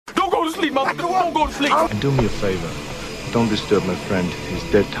to sleep, man. Don't go to sleep. And do me a favor. Don't disturb my friend.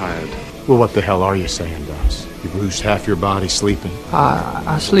 He's dead tired. Well, what the hell are you saying, Doss? You've lose half your body sleeping.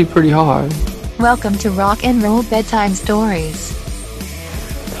 I sleep pretty hard. Welcome to Rock and Roll Bedtime Stories.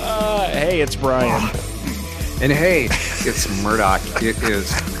 Hey, it's Brian. And hey, it's Murdoch. It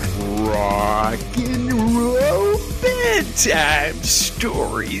is Rock and Roll Bedtime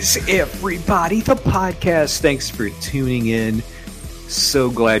Stories, everybody. The podcast. Thanks for tuning in. So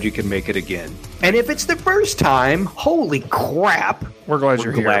glad you can make it again. And if it's the first time, holy crap. We're glad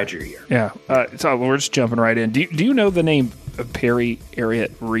you're here. Yeah. So we're just jumping right in. Do you know the name of Perry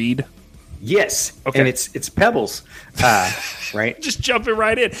Elliott Reed? Yes. Okay. And it's Pebbles, right? Just jumping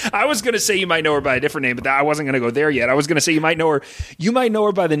right in. I was going to say you might know her by a different name, but I wasn't going to go there yet. I was going to say you might know her. You might know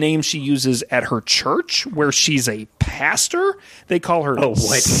her by the name she uses at her church, where she's a pastor. They call her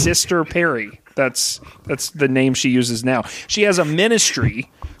Sister Perry. That's the name she uses now. She has a ministry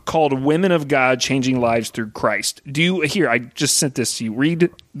called Women of God Changing Lives Through Christ. Here, I just sent this to you.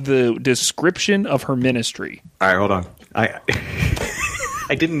 Read the description of her ministry. All right, hold on. I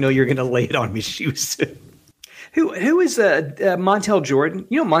didn't know you were going to lay it on me. She was who is Montel Jordan?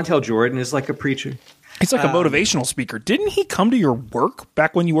 You know, Montel Jordan is like a preacher. He's like a motivational speaker. Didn't he come to your work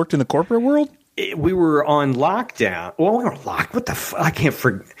back when you worked in the corporate world? We were on lockdown. Well, we were locked. What the I can't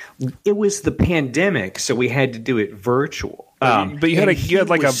forget. It was the pandemic, so we had to do it virtual. But you had a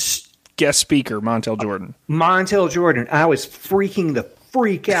guest speaker, Montel Jordan. Montel Jordan. I was freaking the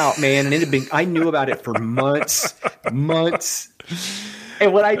freak out, man, and I knew about it for months.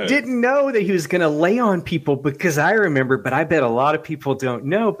 And what I didn't know that he was going to lay on people, because I remember, but I bet a lot of people don't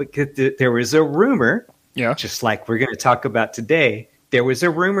know, because there was a rumor, just like we're going to talk about today. There was a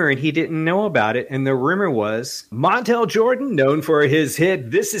rumor and he didn't know about it. And the rumor was Montel Jordan, known for his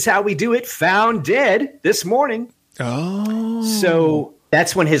hit "This Is How We Do It," found dead this morning. Oh. So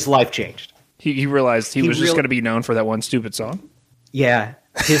that's when his life changed. He realized he was just going to be known for that one stupid song. Yeah.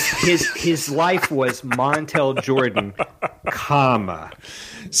 His life was Montel Jordan,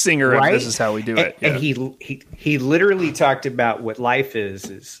 singer right? of "This Is How We Do It." And he literally talked about what life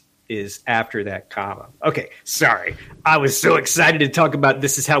is after that comma. Okay, sorry. I was so excited to talk about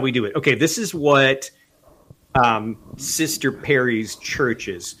 "This Is How We Do It." Okay, this is what Sister Perry's church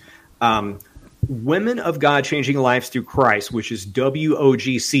is. Women of God Changing Lives Through Christ, which is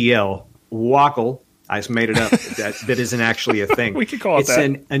WOGCL, Wackel. I just made it up. That isn't actually a thing. We could call it that. It's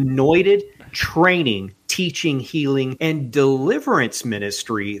an anointed training, teaching, healing, and deliverance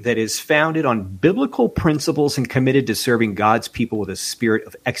ministry that is founded on biblical principles and committed to serving God's people with a spirit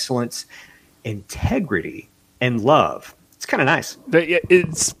of excellence, integrity, and love. It's kind of nice.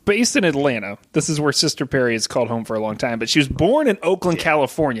 It's based in Atlanta. This is where Sister Perry is called home for a long time. But she was born in Oakland,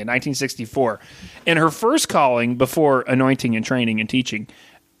 California, 1964. And her first calling before anointing and training and teaching,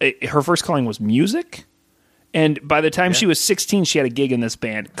 her first calling was music. And by the time she was 16, she had a gig in this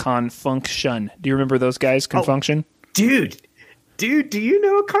band, Confunction. Do you remember those guys, Confunction? Dude, do you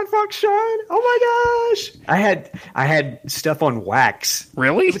know Confunction? Oh my gosh. I had stuff on wax.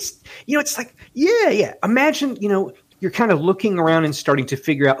 Really? It's like, yeah. Imagine, you're kind of looking around and starting to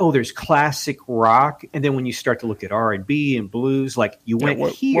figure out, there's classic rock. And then when you start to look at R&B and blues, like you went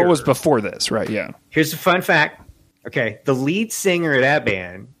here. What was before this, right? Yeah. Here's a fun fact. Okay, the lead singer of that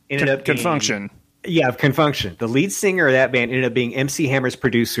band ended up being... Confunction. Yeah, Confunction. The lead singer of that band ended up being MC Hammer's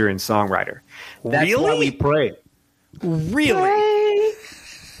producer and songwriter. That's why we pray. Really?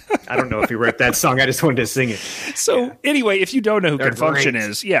 I don't know if he wrote that song. I just wanted to sing it. So anyway, if you don't know who Confunction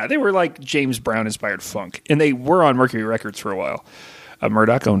is, they were like James Brown-inspired funk. And they were on Mercury Records for a while.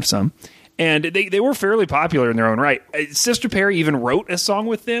 Murdoch owned some. And they were fairly popular in their own right. Sister Perry even wrote a song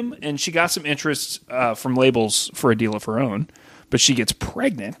with them, and she got some interest from labels for a deal of her own. But she gets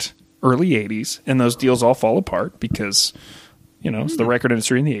pregnant early 80s, and those deals all fall apart because, it's the record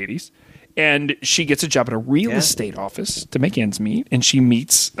industry in the 80s. And she gets a job at a real estate office to make ends meet, and she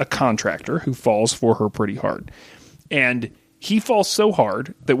meets a contractor who falls for her pretty hard. And he falls so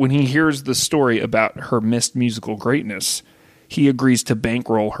hard that when he hears the story about her missed musical greatness, he agrees to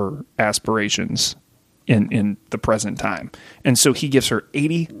bankroll her aspirations in the present time. And so he gives her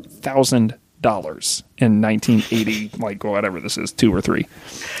 $80,000 in 1980, like whatever this is, 2 or 3.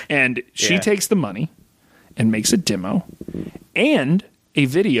 And she takes the money and makes a demo and a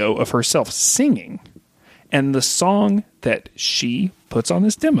video of herself singing. And the song that she puts on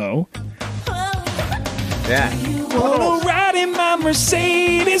this demo... Wanna ride in my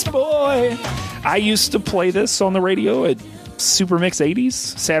Mercedes, boy. I used to play this on the radio at Super Mix 80s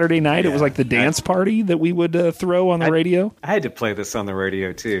Saturday night. It was like the dance party that we would throw on the radio. I had to play this on the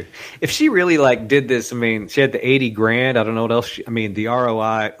radio too. If she really like did this, I mean, she had the 80 grand. I don't know what else.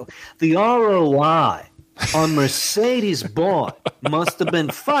 The ROI on Mercedes bought must have been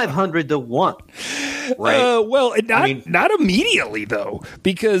 500 to 1. Right. Not immediately though,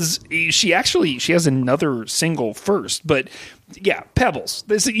 because she has another single first. But yeah, Pebbles.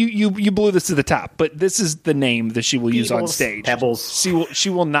 This you blew this to the top. But this is the name that she will use on stage. Pebbles. She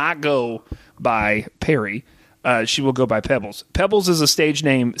will not go by Perry. She will go by Pebbles. Pebbles is a stage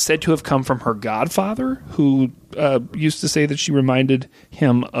name said to have come from her godfather, who used to say that she reminded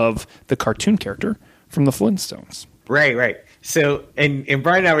him of the cartoon character from the Flintstones. Right. So, and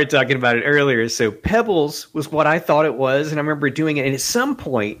Brian and I were talking about it earlier. So Pebbles was what I thought it was, and I remember doing it. And at some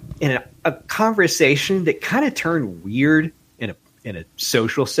point in a conversation that kind of turned weird in a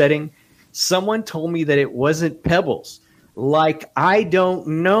social setting, someone told me that it wasn't Pebbles. Like, I don't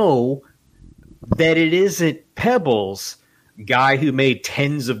know that it isn't Pebbles, guy who made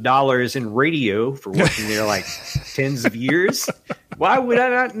tens of dollars in radio for working there like tens of years. Why would I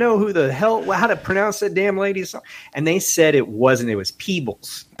not know how to pronounce that damn lady's song? And they said it wasn't. It was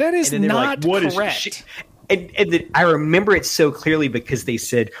Peebles. That is not correct. And I remember it so clearly because they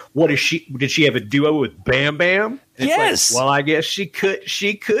said, "What is she? Did she have a duo with Bam Bam?" And yes. Well, I guess she could.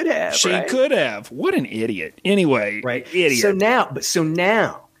 She could have. She could have. What an idiot. Anyway, right? Idiot. So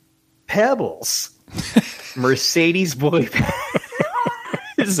now, Pebbles, Mercedes boy.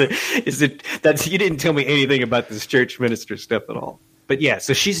 Is it that's you didn't tell me anything about this church minister stuff at all. But yeah,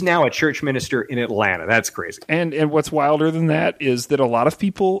 so she's now a church minister in Atlanta. That's crazy. And what's wilder than that is that a lot of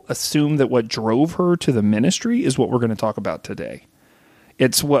people assume that what drove her to the ministry is what we're going to talk about today.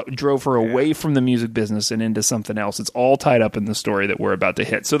 It's what drove her away from the music business and into something else. It's all tied up in the story that we're about to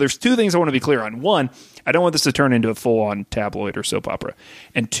hit. So there's two things I want to be clear on. One, I don't want this to turn into a full-on tabloid or soap opera.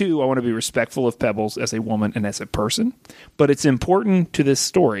 And two, I want to be respectful of Pebbles as a woman and as a person. But it's important to this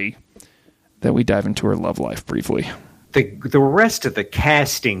story that we dive into her love life briefly. The rest of the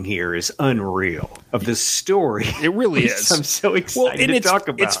casting here is unreal of this story. It really is. I'm so excited to talk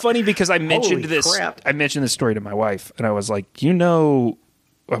about. It's funny because I mentioned this. Crap. I mentioned this story to my wife, and I was like,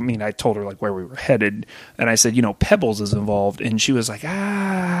 I told her like where we were headed, and I said, Pebbles is involved, and she was like,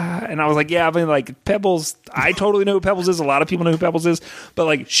 and I was like, yeah, Pebbles. I totally know who Pebbles is. A lot of people know who Pebbles is, but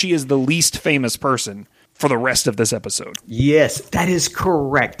like she is the least famous person for the rest of this episode. Yes, that is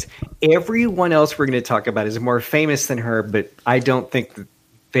correct. Everyone else we're going to talk about is more famous than her, but I don't think that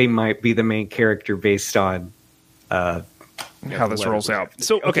they might be the main character based on how this rolls out.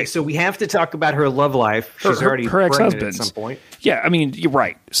 So okay, so we have to talk about her love life. She's already her ex-husband at some point. Yeah, I mean, you're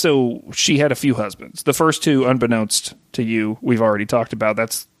right. So she had a few husbands. The first two, unbeknownst to you, we've already talked about.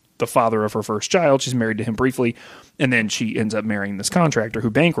 That's the father of her first child. She's married to him briefly, and then she ends up marrying this contractor who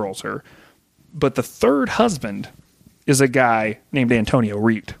bankrolls her. But the third husband is a guy named Antonio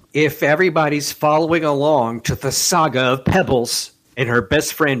Reed. If everybody's following along to the saga of Pebbles and her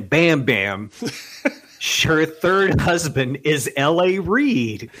best friend Bam Bam, her third husband is L.A.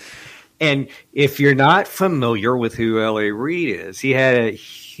 Reid. And if you're not familiar with who L.A. Reid is, he had a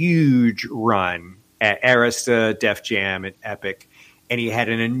huge run at Arista, Def Jam, and Epic, and he had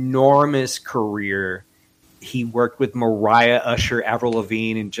an enormous career. He worked with Mariah, Usher, Avril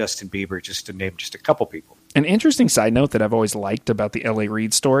Lavigne, and Justin Bieber, just to name just a couple people. An interesting side note that I've always liked about the L.A.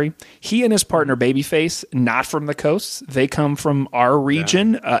 Reid story, he and his partner Babyface, not from the coast. They come from our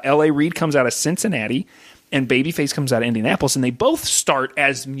region. L.A. Reid comes out of Cincinnati, and Babyface comes out of Indianapolis, and they both start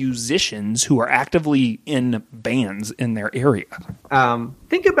as musicians who are actively in bands in their area.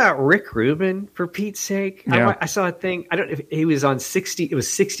 Think about Rick Rubin, for Pete's sake. Yeah. I saw a thing. I don't know if he was on 60. It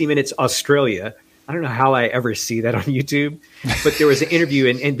was 60 Minutes Australia. I don't know how I ever see that on YouTube, but there was an interview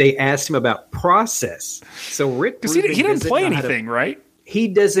and they asked him about Process. So Rick Rubin he didn't play anything, right? He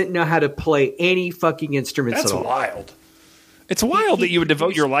doesn't know how to play any fucking instruments That's at all. Wild. It's wild that you would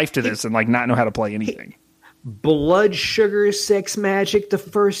devote your life to this and like not know how to play anything. Blood Sugar Sex Magic, the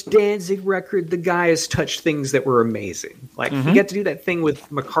first Danzig record, the guy has touched things that were amazing. Like he got to do that thing with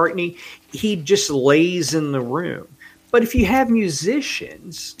McCartney. He just lays in the room. But if you have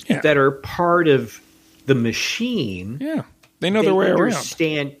musicians that are part of the machine, they know their way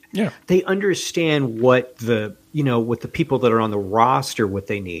around. They understand what the people that are on the roster, what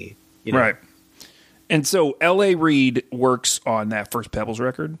they need. Right. And so L.A. Reid works on that first Pebbles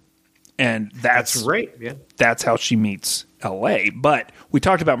record, and that's right. Yeah, that's how she meets L.A. But we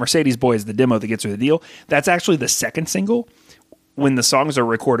talked about Mercedes Boy as the demo that gets her the deal. That's actually the second single. When the songs are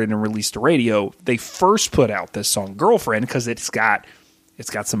recorded and released to radio, they first put out this song "Girlfriend" because it's got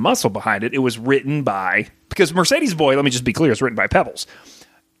some muscle behind it. It was written by Because Mercedes Boy, let me just be clear, is written by Pebbles.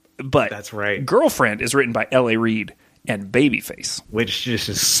 But that's right. Girlfriend is written by L.A. Reid and Babyface. Which just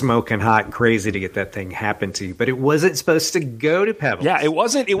is smoking hot and crazy to get that thing happen to you. But it wasn't supposed to go to Pebbles. Yeah, it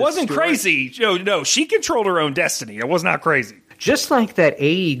wasn't crazy. No, she controlled her own destiny. It was not crazy. Just like that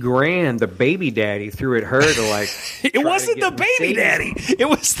 $80,000 the baby daddy threw at her to like. It wasn't the baby daddy. It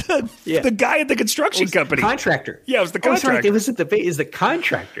was the guy at the construction company. Contractor. Yeah, it was the contractor. Oh, right. It wasn't the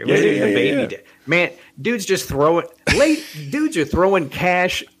contractor. It wasn't the baby daddy. Man, dudes are throwing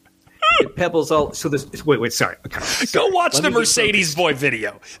cash at Pebbles all. So this. Wait. Sorry. Okay, Go watch the Mercedes Boy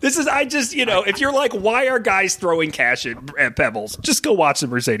video. This is if you're like, why are guys throwing cash at Pebbles? Just go watch the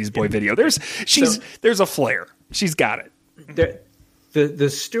Mercedes Boy video. There's a flair. She's got it. The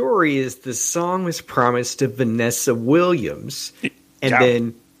story is the song was promised to Vanessa Williams, and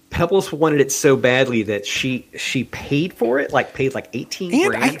then Pebbles wanted it so badly that she paid for it, paid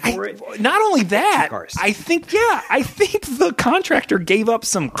 $18,000 for it. Not only that, I think the contractor gave up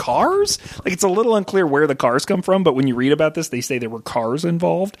some cars. Like, it's a little unclear where the cars come from, but when you read about this, they say there were cars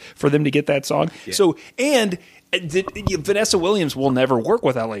involved for them to get that song. Yeah. So, and Vanessa Williams will never work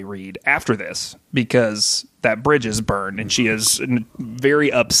with L.A. Reid after this because that bridge is burned, and she is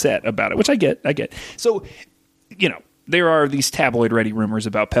very upset about it, which I get. So, there are these tabloid-ready rumors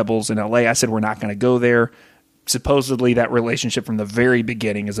about Pebbles in L.A. I said we're not going to go there. Supposedly, that relationship from the very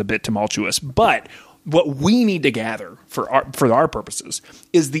beginning is a bit tumultuous. But what we need to gather for our purposes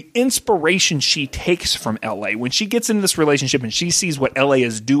is the inspiration she takes from L.A. When she gets into this relationship and she sees what L.A.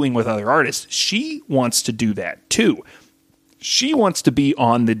 is doing with other artists, she wants to do that too. She wants to be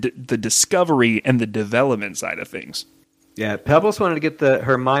on the discovery and the development side of things. Yeah, Pebbles wanted to get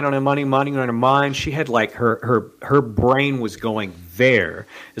her mind on her money on her mind. She had her brain was going there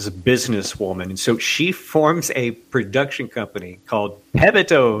as a businesswoman, and so she forms a production company called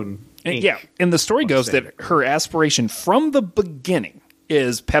Pebitone. And the story goes that her aspiration from the beginning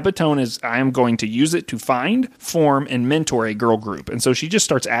is Pebitone I am going to use it to find, form, and mentor a girl group. And so she just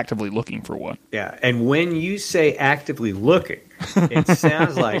starts actively looking for one. Yeah, and when you say actively looking, it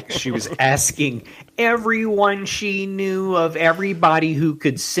sounds like she was asking everyone she knew of everybody who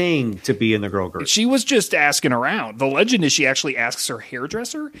could sing to be in the girl group. She was just asking around. The legend is she actually asks her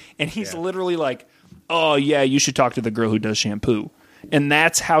hairdresser, and he's literally like, oh, yeah, you should talk to the girl who does shampoo. And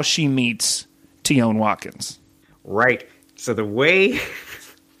that's how she meets Tionne Watkins. Right. So the way,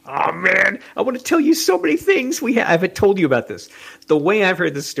 oh man, I want to tell you so many things. I haven't told you about this. The way I've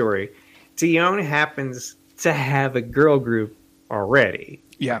heard this story, Tionne happens to have a girl group already.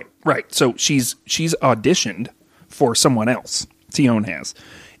 Yeah, right. So she's auditioned for someone else. Tionne has.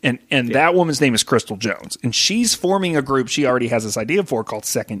 And that woman's name is Crystal Jones. And she's forming a group she already has this idea for called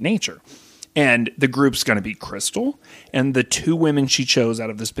Second Nature. And the group's going to be Crystal and the two women she chose out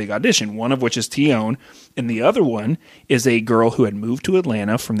of this big audition, one of which is Tionne, and the other one is a girl who had moved to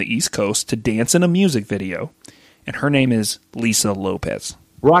Atlanta from the East Coast to dance in a music video, and her name is Lisa Lopez.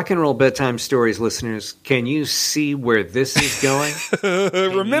 Rock and Roll Bedtime Stories listeners, can you see where this is going?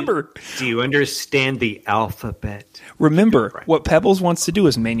 Remember. Do you understand the alphabet? Remember, what Pebbles wants to do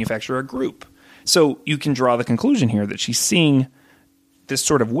is manufacture a group. So you can draw the conclusion here that she's seeing this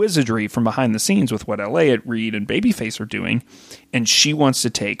sort of wizardry from behind the scenes with what L.A. Reid and Babyface are doing, and she wants to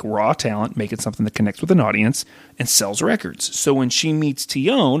take raw talent, make it something that connects with an audience, and sells records. So when she meets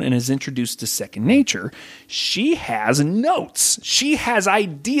Tionne and is introduced to Second Nature, she has notes. She has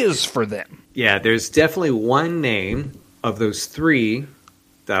ideas for them. Yeah, there's definitely one name of those three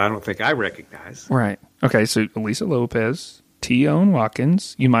that I don't think I recognize. Right. Okay, so Lisa Lopez, Tionne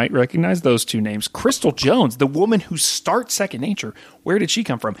Watkins, you might recognize those two names. Crystal Jones, the woman who starts Second Nature, where did she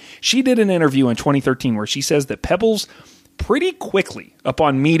come from? She did an interview in 2013 where she says that Pebbles, pretty quickly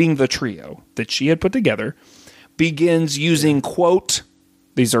upon meeting the trio that she had put together, begins using, quote,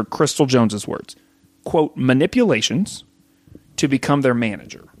 these are Crystal Jones's words, quote, manipulations to become their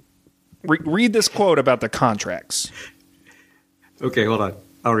manager. Read this quote about the contracts. Okay, hold on.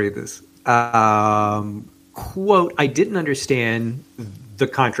 I'll read this. Quote, I didn't understand the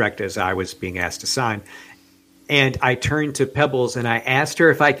contract as I was being asked to sign. And I turned to Pebbles and I asked her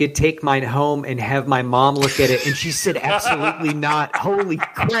if I could take mine home and have my mom look at it. And she said, absolutely not. Holy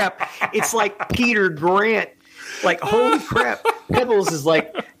crap. It's like Peter Grant. Like, holy crap. Pebbles is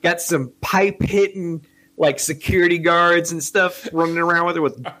got some pipe hitting, security guards and stuff running around with her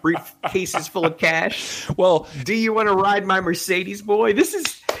with briefcases full of cash. Well, do you want to ride my Mercedes, boy?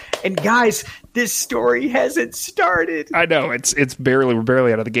 And guys, this story hasn't started. I know we're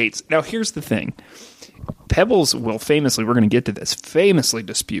barely out of the gates. Now, here's the thing. Pebbles will famously, we're going to get to this, famously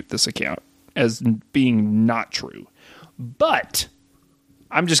dispute this account as being not true. But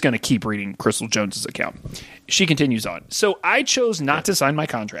I'm just going to keep reading Crystal Jones's account. She continues on. So I chose not to sign my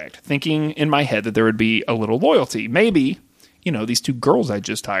contract, thinking in my head that there would be a little loyalty. Maybe, these 2 girls I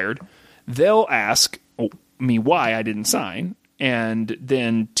just hired, they'll ask me why I didn't sign. And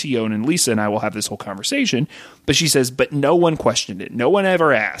then Tione and Lisa and I will have this whole conversation. But she says, but no one questioned it. No one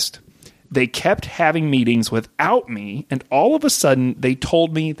ever asked. They kept having meetings without me. And all of a sudden, they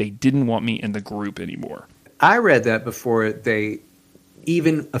told me they didn't want me in the group anymore. I read that before they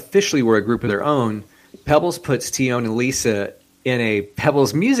even officially were a group of their own. Pebbles puts Tione and Lisa in a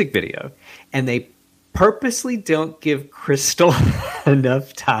Pebbles music video, and they purposely don't give Crystal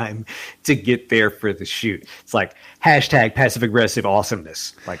enough time to get there for the shoot. It's like hashtag passive aggressive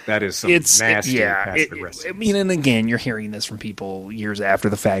awesomeness. Like that is some nasty passive aggressive. And again, you're hearing this from people years after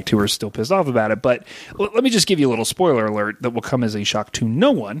the fact who are still pissed off about it. But let me just give you a little spoiler alert that will come as a shock to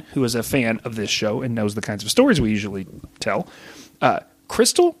no one who is a fan of this show and knows the kinds of stories we usually tell.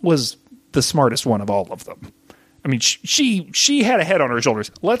 Crystal was the smartest one of all of them. I mean, she had a head on her shoulders.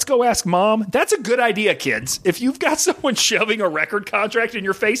 Let's go ask mom. That's a good idea, kids. If you've got someone shoving a record contract in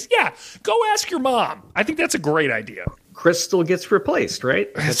your face, yeah, go ask your mom. I think that's a great idea. Crystal gets replaced,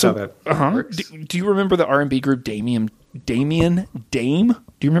 right? That's how that works. Do you remember the R&B group Dame? Do you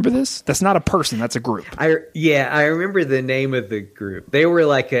remember this? That's not a person. That's a group. I remember the name of the group. They were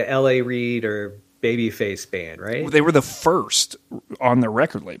like a L.A. Reid or Babyface band, right? They were the first on their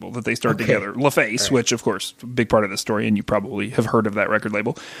record label that they started together. LaFace, right. Which, of course, a big part of the story, and you probably have heard of that record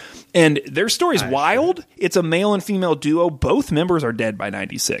label. And their story's wild. Sure. It's a male and female duo. Both members are dead by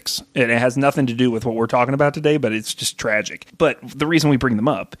 96. And it has nothing to do with what we're talking about today, but it's just tragic. But the reason we bring them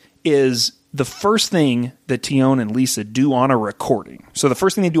up is the first thing that Tione and Lisa do on a recording. So the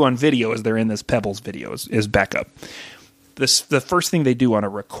first thing they do on video is they're in this Pebbles video is backup. The first thing they do on a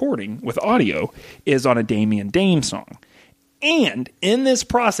recording with audio is on a Damien Dame song. And in this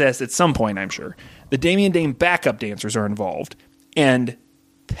process, at some point, I'm sure, the Damien Dame backup dancers are involved. And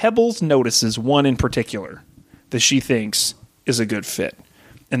Pebbles notices one in particular that she thinks is a good fit.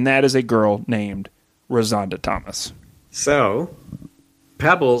 And that is a girl named Rosanda Thomas. So,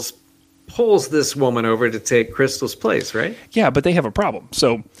 Pebbles pulls this woman over to take Crystal's place, right? Yeah, but they have a problem.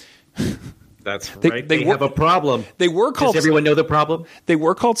 So... That's right. They have a problem. They were called. Does everyone know the problem? They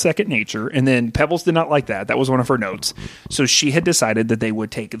were called Second Nature, and then Pebbles did not like that. That was one of her notes. So she had decided that they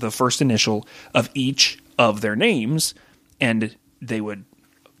would take the first initial of each of their names, and they would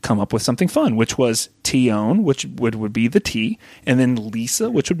come up with something fun, which was Tione, which would be the T, and then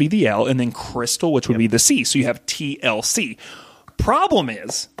Lisa, which would be the L, and then Crystal, which would be the C. So you have TLC. Problem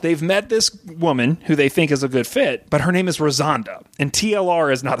is, they've met this woman who they think is a good fit, but her name is Rosanda, and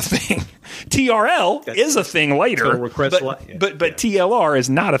TLR is not a thing. TRL is a thing later, but TLR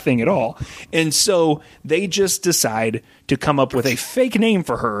is not a thing at all. And so they just decide to come up with a fake name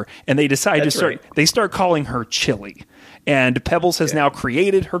for her, and they decide they start calling her Chili. And Pebbles has now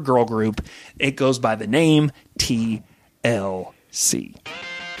created her girl group. It goes by the name TLC.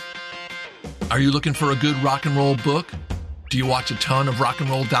 Are you looking for a good rock and roll book? Do you watch a ton of rock and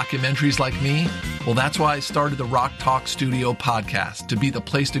roll documentaries like me? Well, that's why I started the Rock Talk Studio podcast, to be the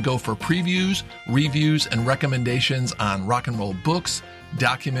place to go for previews, reviews, and recommendations on rock and roll books,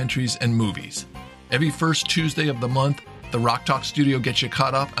 documentaries, and movies. Every first Tuesday of the month, the Rock Talk Studio gets you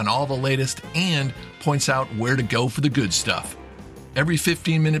caught up on all the latest and points out where to go for the good stuff. Every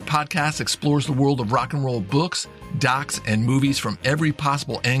 15-minute podcast explores the world of rock and roll books, docs, and movies from every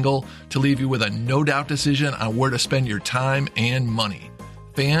possible angle to leave you with a no-doubt decision on where to spend your time and money.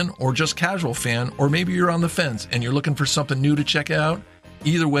 Fan or just casual fan, or maybe you're on the fence and you're looking for something new to check out?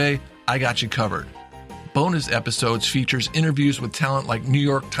 Either way, I got you covered. Bonus episodes features interviews with talent like New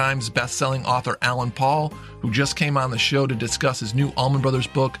York Times bestselling author Alan Paul, who just came on the show to discuss his new Allman Brothers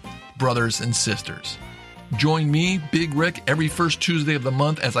book, Brothers and Sisters. Join me, Big Rick, every first Tuesday of the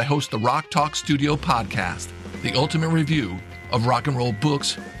month as I host the Rock Talk Studio podcast, the ultimate review of rock and roll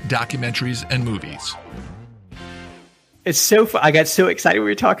books, documentaries, and movies. It's so fun. I got so excited when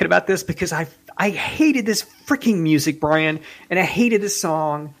we were talking about this because I hated this freaking music, Brian, and I hated this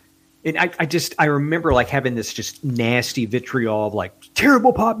song. And I remember like having this just nasty vitriol of like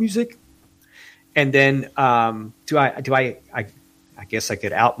terrible pop music. And then I guess I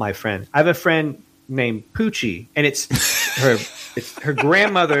could out my friend. I have a friend named Poochie, and it's her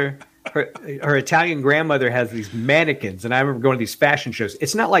grandmother. Her Italian grandmother has these mannequins, and I remember going to these fashion shows.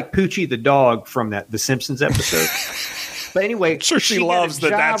 It's not like Poochie the dog from the Simpsons episode. But anyway, I'm sure she loves that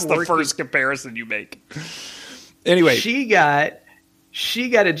that's the first comparison you make. Anyway, she got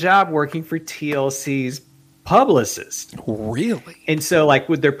a job working for TLC's publicist. Really? And so like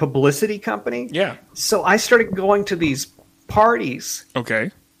with their publicity company. Yeah. So I started going to these parties.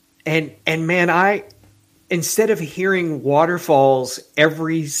 Okay. And man, instead of hearing Waterfalls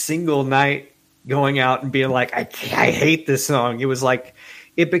every single night, going out and being like, I hate this song. It was like,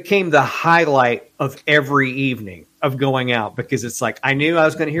 it became the highlight of every evening of going out, because it's like, I knew I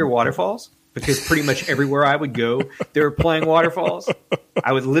was going to hear Waterfalls, because pretty much everywhere I would go, they were playing Waterfalls.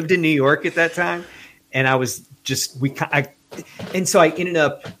 I lived in New York at that time, and I was just, and so I ended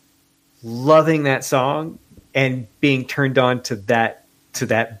up loving that song and being turned on to that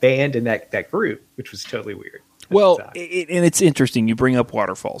band and that group, which was totally weird. Well, and it's interesting. You bring up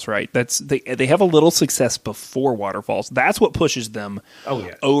Waterfalls, right? They have a little success before Waterfalls. That's what pushes them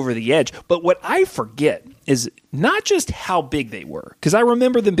over the edge. But what I forget is not just how big they were, because I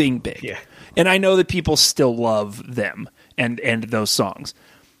remember them being big. Yeah. And I know that people still love them and those songs.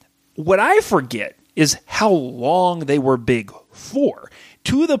 What I forget is how long they were big for,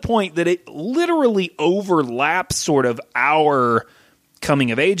 to the point that it literally overlaps sort of our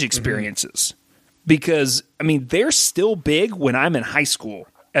coming of age experiences. Because, I mean, they're still big when I'm in high school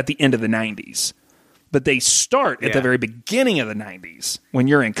at the end of the 90s. But they start at the very beginning of the 90s when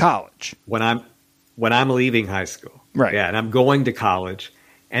you're in college. When I'm leaving high school. Right. Yeah, and I'm going to college.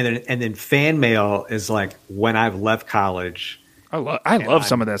 And then fan mail is like when I've left college. I love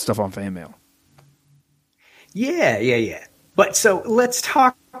some of that stuff on fan mail. Yeah. But so let's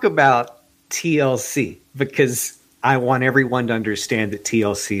talk about TLC, because I want everyone to understand that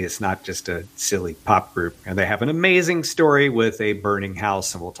TLC is not just a silly pop group, and they have an amazing story with a burning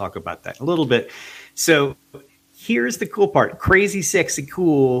house, and we'll talk about that in a little bit. So here's the cool part. Crazy Sexy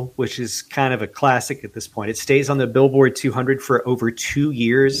Cool, which is kind of a classic at this point. It stays on the Billboard 200 for over 2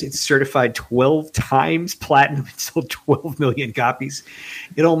 years. It's certified 12 times platinum and sold 12 million copies.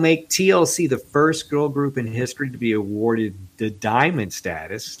 It'll make TLC the first girl group in history to be awarded the diamond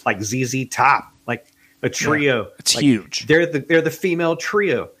status, like ZZ Top, like a trio. Yeah, it's huge. They're the female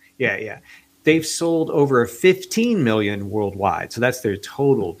trio. Yeah. They've sold over 15 million worldwide. So that's their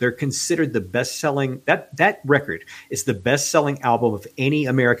total. They're considered the best-selling. That record is the best-selling album of any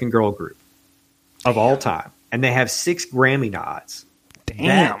American girl group of all time. And they have 6 Grammy nods. Damn.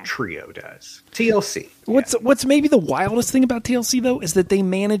 That trio does. TLC. What's maybe the wildest thing about TLC, though, is that they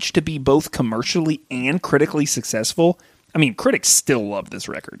managed to be both commercially and critically successful. I mean, critics still love this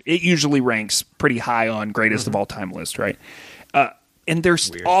record. It usually ranks pretty high on greatest of all time list, right? And they're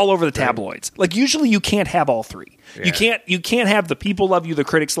all over the tabloids. Like, usually you can't have all three. Yeah. You can't have the people love you, the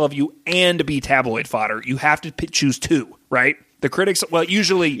critics love you, and be tabloid fodder. You have to choose two, right? The critics, well,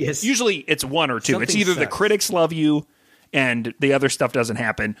 usually it's one or two. It's either the critics love you and the other stuff doesn't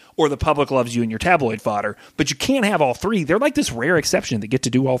happen, or the public loves you and you're tabloid fodder. But you can't have all three. They're like this rare exception that get to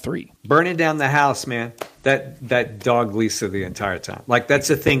do all three. Burning down the house, man. That dog Lisa the entire time. Like, that's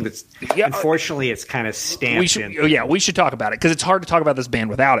a thing that's unfortunately it's kind of stamped in. We should talk about it, because it's hard to talk about this band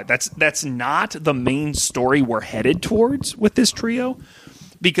without it. That's not the main story we're headed towards with this trio,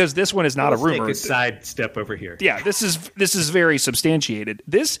 because this one is not a rumor. Take a side step over here. Yeah, this is very substantiated.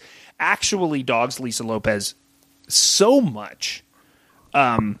 This actually dogs Lisa Lopez so much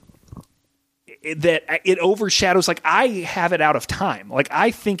that it overshadows. Like, I have it out of time. Like,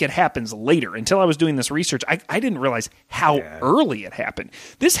 I think it happens later. Until I was doing this research, I didn't realize how early it happened.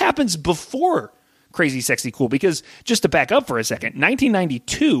 This happens before Crazy Sexy Cool, because just to back up for a second,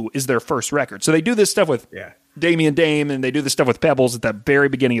 1992 is their first record. So they do this stuff with Damien Dame, and they do this stuff with Pebbles at the very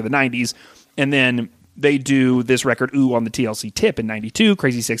beginning of the 90s, and then they do this record, Ooh, on the TLC tip in 92.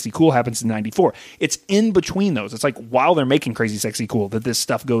 Crazy Sexy Cool happens in 94. It's in between those. It's like while they're making Crazy Sexy Cool that this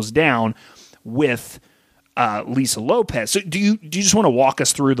stuff goes down with Lisa Lopez. So do you just want to walk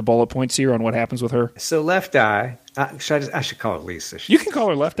us through the bullet points here on what happens with her? So Left Eye, I should call her Lisa. You can call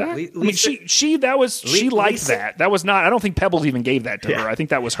her Left Eye. Lisa, she liked that. That was not, I don't think Pebbles even gave that to her. I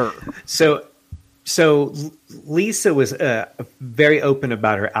think that was her. So Lisa was very open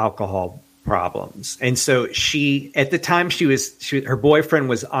about her alcohol problems. And so she, at the time her boyfriend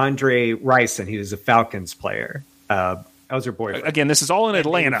was Andre Rison. He was a Falcons player. That was her boyfriend. Again, this is all in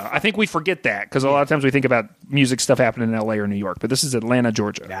Atlanta. I think we forget that, because a lot of times we think about music stuff happening in LA or New York, but this is Atlanta,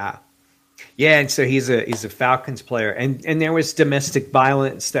 Georgia. Yeah. And so he's a Falcons player, and there was domestic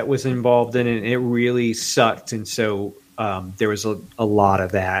violence that was involved in it, and it really sucked. And so there was a lot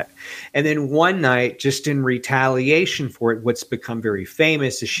of that. And then one night, just in retaliation for it, what's become very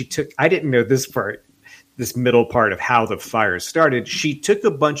famous is I didn't know this part, this middle part of how the fire started. She took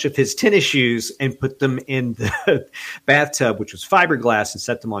a bunch of his tennis shoes and put them in the bathtub, which was fiberglass, and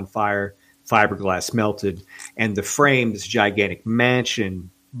set them on fire. Fiberglass melted, and the frame, this gigantic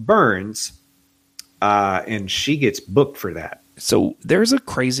mansion, burns, and she gets booked for that. So there's a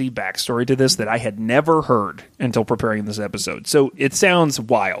crazy backstory to this that I had never heard until preparing this episode. So it sounds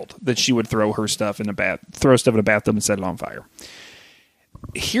wild that she would throw stuff in a bathtub and set it on fire.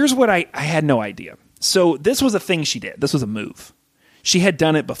 Here's what I had no idea. So this was a thing she did. This was a move. She had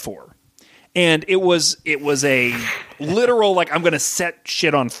done it before. And it was a literal, like, I'm going to set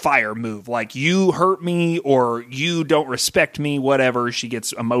shit on fire move. Like, you hurt me or you don't respect me, whatever. She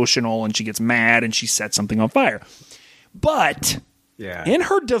gets emotional and she gets mad and she sets something on fire. But in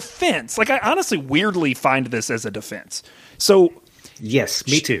her defense, like, I honestly weirdly find this as a defense. So yes,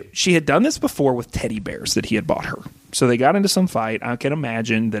 me too. She had done this before with teddy bears that he had bought her. So they got into some fight. I can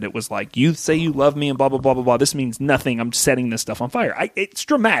imagine that it was like, you say you love me and blah, blah, blah, blah, blah. This means nothing. I'm setting this stuff on fire. It's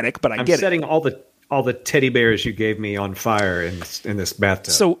dramatic, but I get it. I'm setting all the teddy bears you gave me on fire in this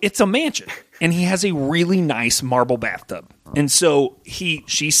bathtub. So it's a mansion, and he has a really nice marble bathtub. And so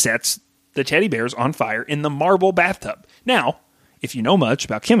she sets the teddy bears on fire in the marble bathtub. Now, if you know much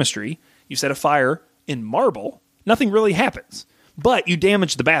about chemistry, you set a fire in marble, nothing really happens. But you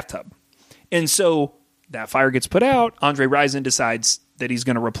damage the bathtub. And so that fire gets put out. Andre Rison decides that he's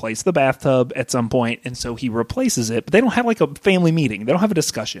going to replace the bathtub at some point, and so he replaces it. But they don't have like a family meeting. They don't have a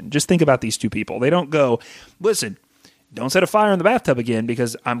discussion. Just think about these two people. They don't go, listen, don't set a fire in the bathtub again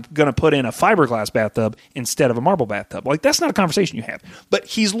because I'm going to put in a fiberglass bathtub instead of a marble bathtub. Like, that's not a conversation you have. But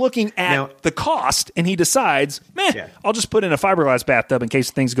he's looking at the cost, and he decides, I'll just put in a fiberglass bathtub in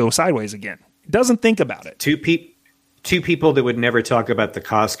case things go sideways again. Doesn't think about it. Two people that would never talk about the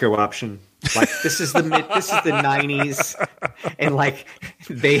Costco option. Like, this is the 90s, and like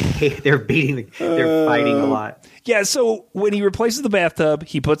they're fighting a lot. Yeah, so when he replaces the bathtub,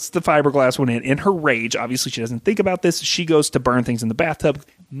 he puts the fiberglass one in. In her rage, obviously she doesn't think about this. She goes to burn things in the bathtub.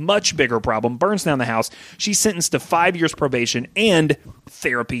 Much bigger problem. Burns down the house. She's sentenced to 5 years probation and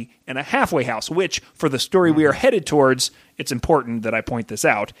therapy and a halfway house, which, for the story we are headed towards, it's important that I point this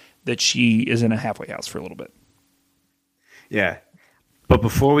out, that she is in a halfway house for a little bit. Yeah. But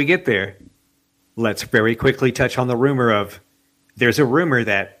before we get there, let's very quickly touch on the rumor there's a rumor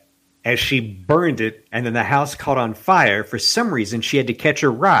that as she burned it and then the house caught on fire, for some reason she had to catch a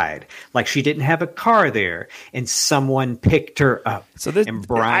ride. Like, she didn't have a car there and someone picked her up. So this, and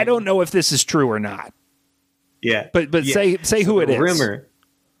Brian, I don't know if this is true or not. Yeah. But say who it is.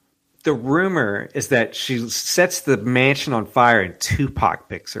 The rumor is that she sets the mansion on fire and Tupac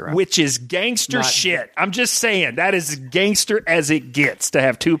picks her up. Which is gangster shit. I'm just saying, that is gangster as it gets to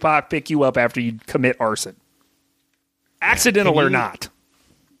have Tupac pick you up after you commit arson. Accidental or not.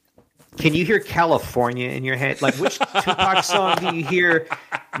 Can you hear California in your head? Like, which Tupac song do you hear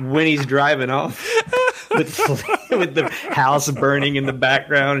when he's driving off? With the house burning in the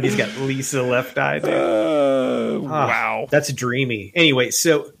background, and he's got Lisa Left Eye there. Wow. That's dreamy. Anyway,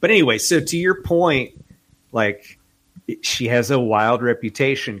 so to your point, like, she has a wild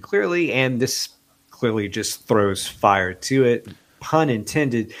reputation, clearly, and this clearly just throws fire to it, pun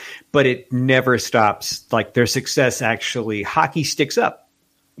intended, but it never stops. Like, their success actually hockey sticks up.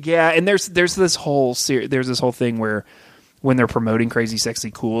 Yeah, and there's this whole thing where when they're promoting Crazy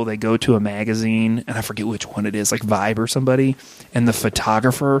Sexy Cool, they go to a magazine, and I forget which one it is, like Vibe or somebody, and the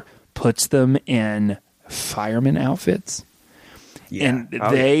photographer puts them in fireman outfits. Yeah. And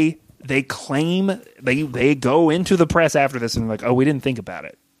they claim they go into the press after this and like, oh, we didn't think about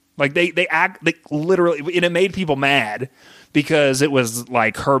it. Like they literally, and it made people mad because it was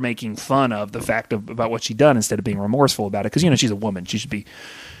like her making fun of the fact about what she'd done instead of being remorseful about it. Because, she's a woman. She should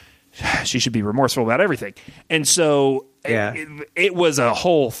be remorseful about everything. And so it was a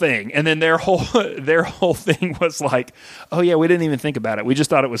whole thing. And then their whole thing was like, oh yeah, we didn't even think about it. We just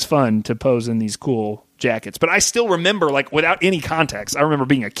thought it was fun to pose in these cool jackets. But I still remember, like, without any context, I remember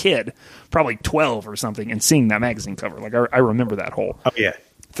being a kid, probably 12 or something, and seeing that magazine cover. Like, I remember that whole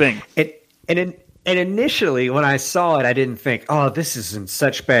thing. And initially, when I saw it, I didn't think, oh, this is in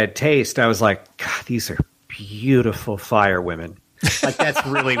such bad taste. I was like, God, these are beautiful fire women. Like, that's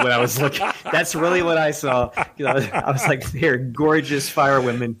really what I was looking. That's really what I saw. I was like, they're gorgeous fire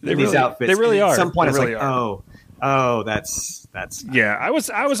women in these outfits. They really are. At some point, I was like, oh, that's. Yeah, I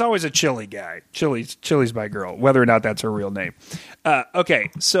was always a Chili guy. Chili's my girl, whether or not that's her real name. Okay,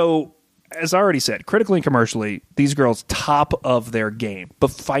 so as I already said, critically and commercially, these girls top of their game,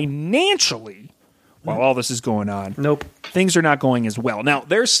 but financially, while all this is going on, things are not going as well. Now,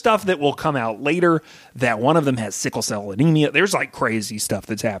 there's stuff that will come out later that one of them has sickle cell anemia. There's like crazy stuff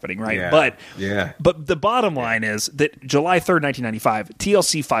that's happening, right? But the bottom line is that July 3rd, 1995,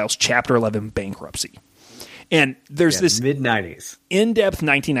 TLC files Chapter 11 bankruptcy. And there's this mid-90s in-depth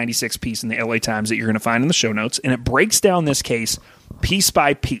 1996 piece in the LA Times that you're going to find in the show notes, and it breaks down this case piece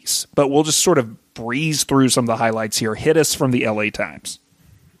by piece. But we'll just sort of breeze through some of the highlights here. Hit us from the LA Times.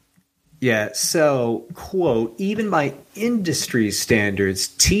 Yeah, so, quote, even by industry standards,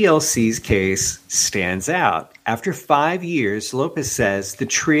 TLC's case stands out. After 5 years, Lopez says the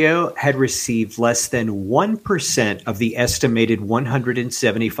trio had received less than 1% of the estimated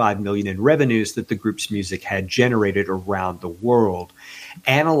 $175 million in revenues that the group's music had generated around the world.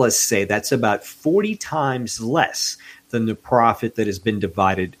 Analysts say that's about 40 times less than the profit that has been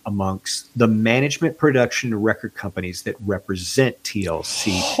divided amongst the management, production, and record companies that represent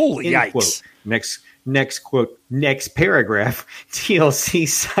TLC. Holy yikes. Quote. Next quote, next paragraph. TLC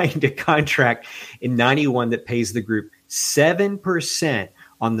signed a contract in 91 that pays the group 7%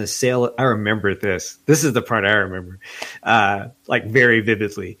 on the sale. I remember this. This is the part I remember, like very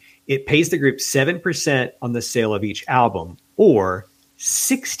vividly. It pays the group 7% on the sale of each album, or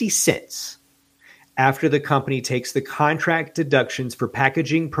 60 cents. After the company takes the contract deductions for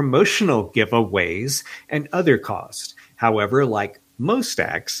packaging, promotional giveaways, and other costs. However, like most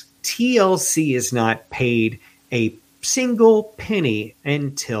acts, TLC is not paid a single penny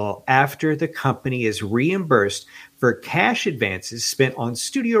until after the company is reimbursed for cash advances spent on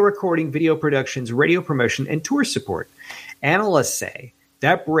studio recording, video productions, radio promotion, and tour support. Analysts say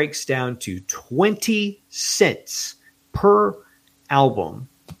that breaks down to 20 cents per album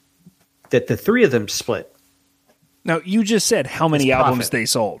that the three of them split. Now, you just said how many It's albums profit. they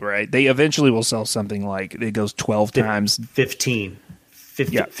sold, right? They eventually will sell something like, it goes 12 times. 15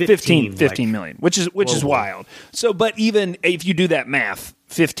 million, which is wild. So, but even if you do that math,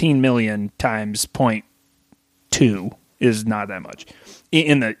 15 million times 0.2 is not that much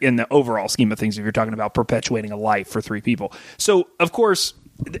in the overall scheme of things. If you're talking about perpetuating a life for three people, so of course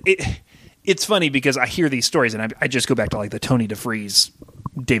it's funny because I hear these stories and I just go back to like the Tony DeFries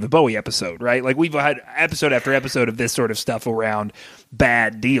David Bowie episode, right? Like we've had episode after episode of this sort of stuff around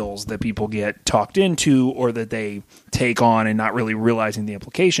bad deals that people get talked into or that they take on and not really realizing the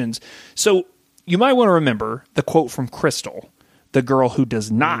implications. So you might want to remember the quote from Crystal, the girl who does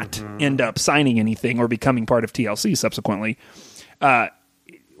not end up signing anything or becoming part of TLC subsequently.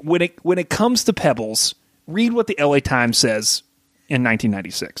 When it comes to Pebbles, read what the LA Times says in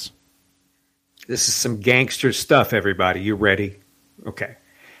 1996. This is some gangster stuff, everybody. You ready? Okay.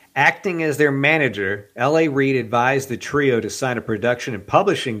 Acting as their manager, L.A. Reid advised the trio to sign a production and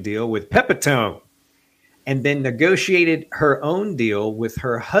publishing deal with Pepitone and then negotiated her own deal with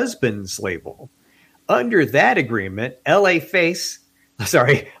her husband's label. Under that agreement, LaFace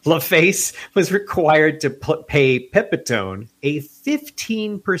was required to pay Pepitone a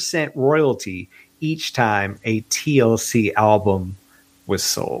 15% royalty each time a TLC album was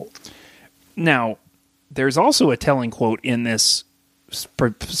sold. Now, there's also a telling quote in this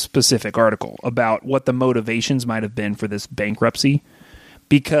specific article about what the motivations might have been for this bankruptcy,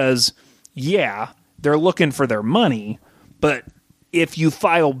 because they're looking for their money, but if you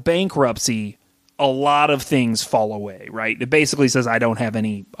file bankruptcy, a lot of things fall away, right? It basically says I don't have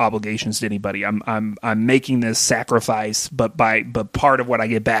any obligations to anybody. I'm making this sacrifice, but part of what I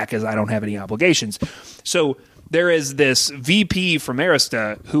get back is I don't have any obligations. So there is this VP from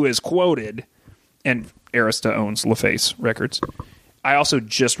Arista who is quoted, and Arista owns LaFace Records. I also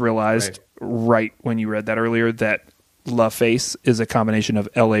just realized right when you read that earlier that LaFace is a combination of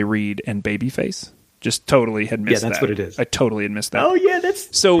L.A. Reid and Babyface. Just totally had missed that. Yeah, that's what it is. I totally had missed that. Oh yeah,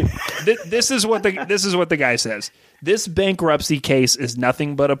 that's so. This is what the guy says. This bankruptcy case is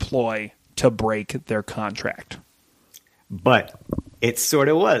nothing but a ploy to break their contract. But it sort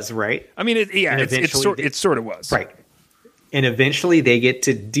of was, right? I mean, it sort of was, right. And eventually they get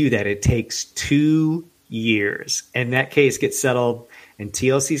to do that. It takes 2 years, and that case gets settled, and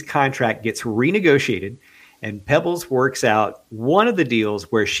TLC's contract gets renegotiated. And Pebbles works out one of the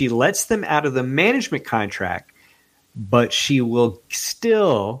deals where she lets them out of the management contract, but she will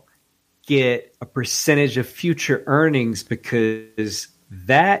still get a percentage of future earnings because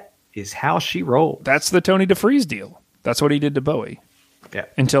that is how she rolled. That's the Tony DeFries deal. That's what he did to Bowie. Yeah.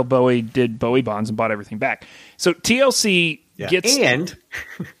 Until Bowie did Bowie bonds and bought everything back. So TLC gets... And...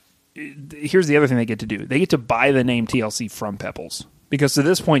 here's the other thing they get to do. They get to buy the name TLC from Pebbles. Because to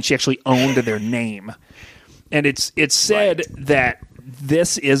this point, she actually owned their name. And it's said that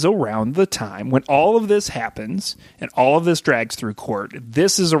this is around the time when all of this happens and all of this drags through court.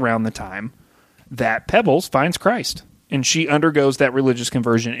 This is around the time that Pebbles finds Christ. And she undergoes that religious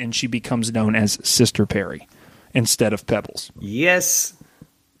conversion and she becomes known as Sister Perry instead of Pebbles. Yes,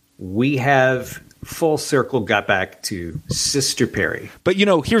 we have full circle got back to Sister Perry. But,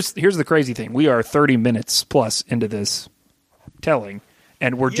 here's the crazy thing. We are 30 minutes plus into this telling,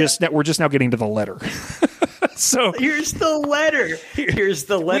 and we're just now getting to the letter. So here's the letter. Here's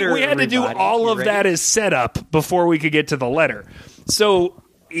the letter. We had to do all of that as setup before we could get to the letter. So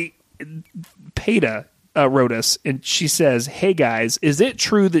Peta wrote us, and she says, "Hey guys, is it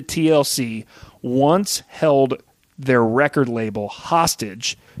true that TLC once held their record label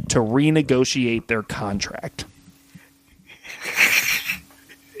hostage to renegotiate their contract?"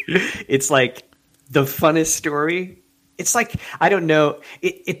 It's like the funnest story. It's like, I don't know.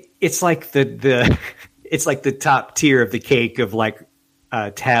 It's like the it's like the top tier of the cake of like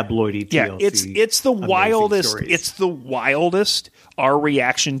tabloidy TLC. Yeah, it's the wildest. Stories. It's the wildest. Our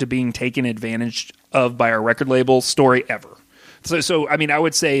reaction to being taken advantage of by our record label story ever. So I mean, I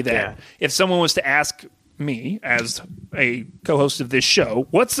would say that if someone was to ask me as a co-host of this show,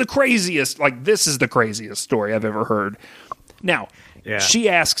 what's the craziest? Like, this is the craziest story I've ever heard. Now, she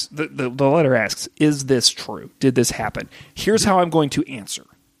asks, the letter asks, is this true? Did this happen? Here's how I'm going to answer.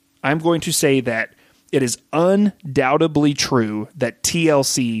 I'm going to say that it is undoubtedly true that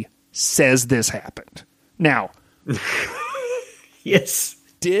TLC says this happened. Now, yes.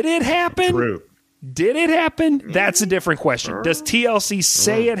 Did it happen? True. Did it happen? That's a different question. Does TLC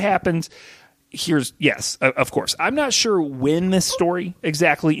say it happened? Yes, of course. I'm not sure when this story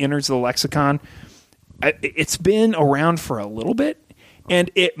exactly enters the lexicon. It's been around for a little bit, and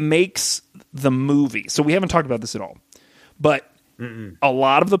it makes the movie. So we haven't talked about this at all. But a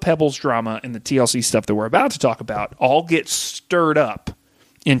lot of the Pebbles drama and the TLC stuff that we're about to talk about all get stirred up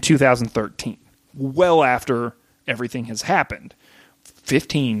in 2013, well after everything has happened.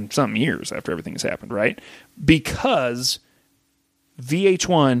 15-something years after everything has happened, right? Because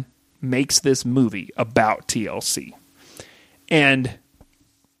VH1 makes this movie about TLC. And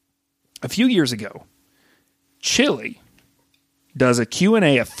a few years ago, Chili does a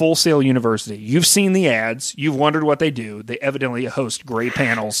Q&A at Full Sail University. You've seen the ads. You've wondered what they do. They evidently host great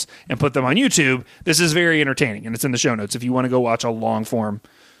panels and put them on YouTube. This is very entertaining, and it's in the show notes if you want to go watch a long-form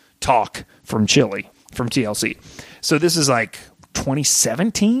talk from Chili, from TLC. So this is like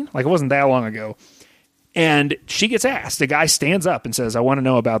 2017? Like, it wasn't that long ago. And she gets asked. The guy stands up and says, I want to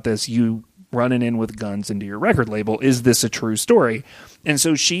know about this. You running in with guns into your record label. Is this a true story? And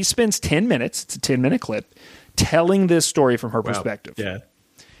so she spends 10 minutes, it's a 10-minute clip, telling this story from her perspective. Yeah.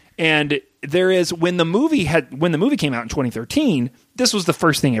 And there is, when the movie came out in 2013, this was the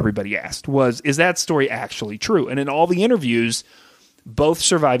first thing everybody asked was, is that story actually true? And in all the interviews, both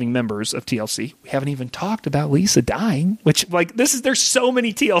surviving members of TLC, we haven't even talked about Lisa dying, which, like, there's so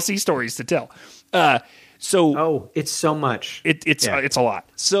many TLC stories to tell. It's so much. It's a lot.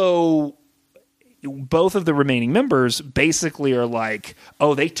 So both of the remaining members basically are like,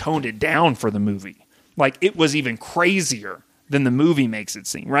 oh, they toned it down for the movie. Like, it was even crazier than the movie makes it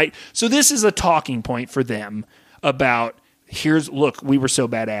seem, right? So this is a talking point for them about, look, we were so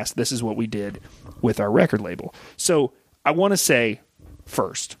badass. This is what we did with our record label. So I want to say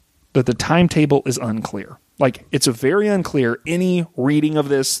first that the timetable is unclear. Like, it's a very unclear. Any reading of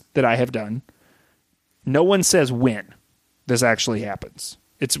this that I have done, no one says when this actually happens.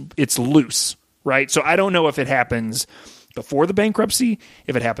 It's loose, right? So I don't know if it happens before the bankruptcy,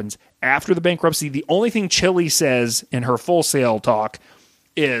 if it happens after the bankruptcy. The only thing Chili says in her Full Sail talk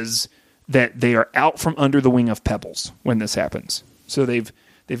is that they are out from under the wing of Pebbles when this happens. So they've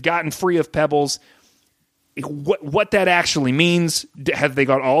gotten free of Pebbles. What that actually means, have they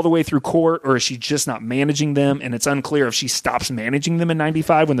got all the way through court, or is she just not managing them? And it's unclear if she stops managing them in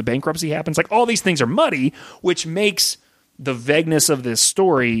 95 when the bankruptcy happens. Like, all these things are muddy, which makes the vagueness of this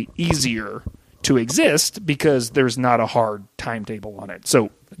story easier to exist because there's not a hard timetable on it.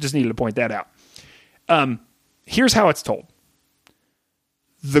 So I just needed to point that out. Here's how it's told.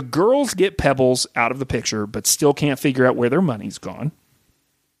 The girls get Pebbles out of the picture, but still can't figure out where their money's gone.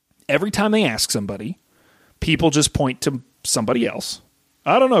 Every time they ask somebody, people just point to somebody else.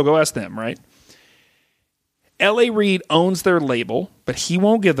 I don't know. Go ask them, right? L.A. Reid owns their label, but he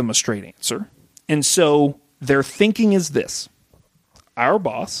won't give them a straight answer. And so their thinking is this. Our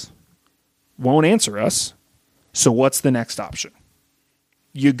boss won't answer us, so what's the next option?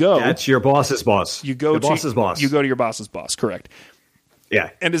 You go. That's your boss's boss. You go your to boss's boss. You go to your boss's boss, correct.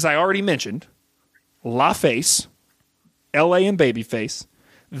 Yeah. And as I already mentioned, LaFace, L.A. and Babyface,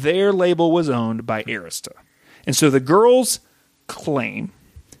 their label was owned by Arista. And so the girls claim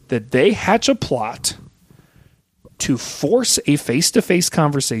that they hatch a plot to force a face-to-face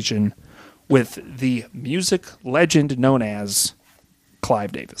conversation with the music legend known as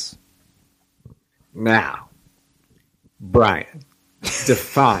Clive Davis. Now, Brian,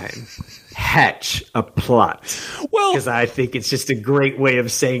 define hatch a plot. Well, because I think it's just a great way of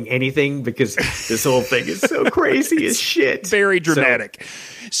saying anything, because this whole thing is so crazy as shit. Very dramatic.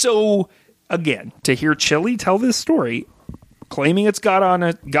 So again, to hear Chili tell this story, claiming it's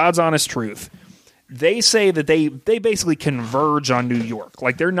God's honest truth, they say that they basically converge on New York.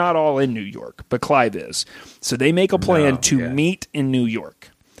 Like, they're not all in New York, but Clive is. So they make a plan to meet in New York.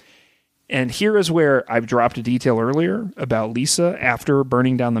 And here is where I've dropped a detail earlier about Lisa after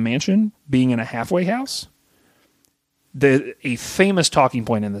burning down the mansion being in a halfway house. A famous talking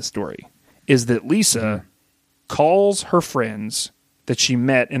point in this story is that Lisa calls her friends that she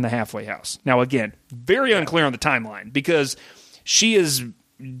met in the halfway house. Now, again, very unclear on the timeline because she is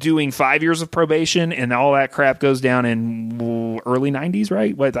doing 5 years of probation and all that crap goes down in early 90s,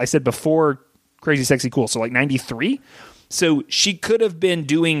 right? What I said before Crazy Sexy Cool. So like 93. So she could have been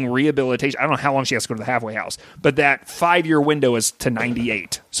doing rehabilitation. I don't know how long she has to go to the halfway house, but that 5-year window is to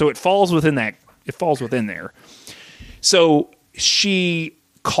 98. So it falls within that. It falls within there. So she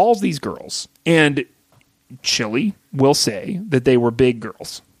calls these girls, and Chili will say that they were big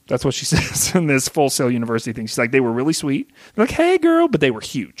girls. That's what she says in this Full Sail University thing. She's like, they were really sweet. They're like, hey, girl, but they were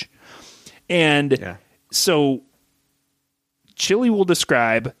huge. And so Chili will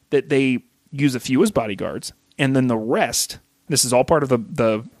describe that they use a few as bodyguards, and then the rest, this is all part of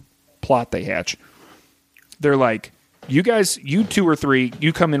the plot they hatch. They're like, you guys, you 2 or 3,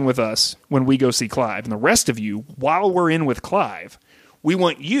 you come in with us when we go see Clive. And the rest of you, while we're in with Clive, we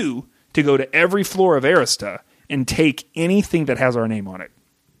want you to go to every floor of Arista and take anything that has our name on it.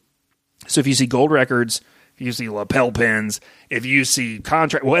 So if you see gold records, if you see lapel pins, if you see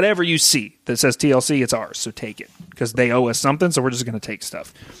contract, whatever you see that says TLC, it's ours. So take it because they owe us something. So we're just going to take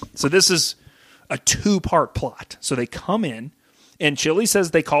stuff. So this is a 2-part plot. So they come in, and Chili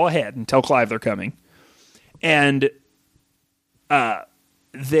says they call ahead and tell Clive they're coming. And they're have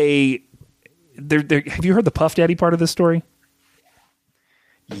you heard the Puff Daddy part of this story?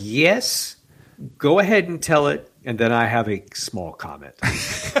 Yes. Go ahead and tell it, and then I have a small comment.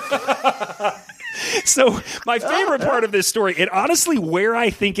 So my favorite part of this story, it honestly where I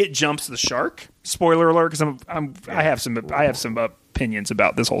think it jumps the shark. Spoiler alert, because I have some opinions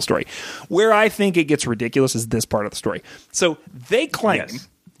about this whole story. Where I think it gets ridiculous is this part of the story. So they claim,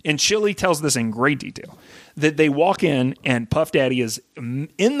 and Chili tells this in great detail, that they walk in and Puff Daddy is in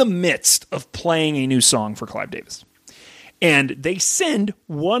the midst of playing a new song for Clive Davis. And they send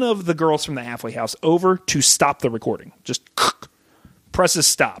one of the girls from the halfway house over to stop the recording. Just presses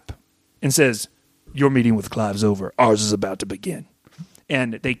stop and says, your meeting with Clive's over. Ours is about to begin.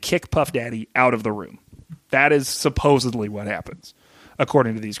 And they kick Puff Daddy out of the room. That is supposedly what happens,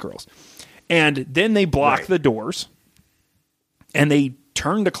 according to these girls. And then they block the doors, and they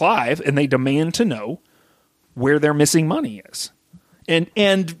turn to Clive, and they demand to know where their missing money is.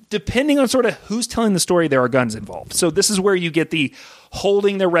 And depending on sort of who's telling the story, there are guns involved. So this is where you get the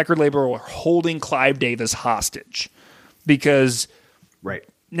holding their record label or holding Clive Davis hostage. Because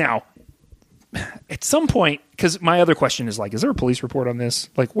now, at some point, because my other question is like, is there a police report on this?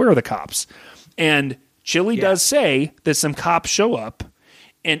 Like, where are the cops? And Chili does say that some cops show up.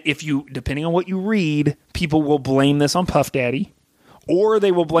 And if you, depending on what you read, people will blame this on Puff Daddy. Or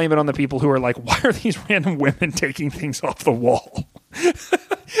they will blame it on the people who are like, why are these random women taking things off the wall?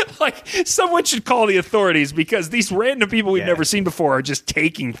 Like, someone should call the authorities because these random people we've never seen before are just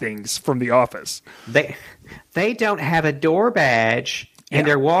taking things from the office. They don't have a door badge, and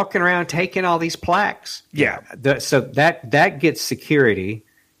they're walking around taking all these plaques. So that gets security.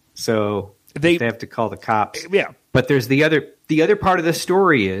 So they have to call the cops. But there's the other part of the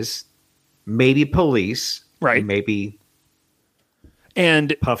story is maybe police, maybe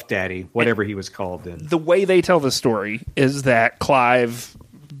and Puff Daddy, whatever he was called then. The way they tell the story is that Clive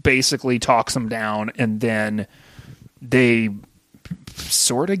basically talks them down, and then they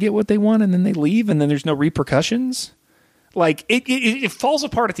sort of get what they want, and then they leave, and then there's no repercussions. Like it falls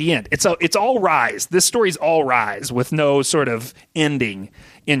apart at the end. It's all rise. This story's all rise with no sort of ending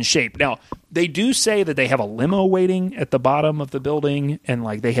in shape. Now they do say that they have a limo waiting at the bottom of the building, and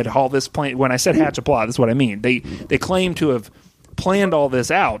like they had all this plan. When I said hatch a plot, that's what I mean. They claim to have planned all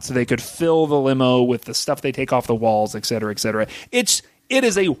this out so they could fill the limo with the stuff they take off the walls, et cetera, et cetera. It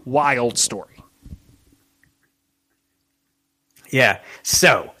is a wild story. Yeah.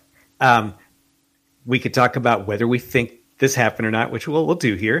 So, we could talk about whether we think this happened or not, which we'll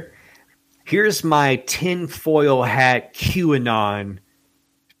do here. Here's my tinfoil hat QAnon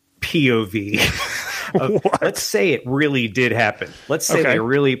POV. Let's say it really did happen. Let's say they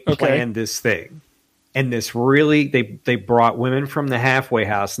really planned this thing. And this really, they brought women from the halfway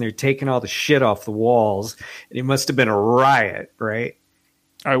house, and they're taking all the shit off the walls. And it must have been a riot, right?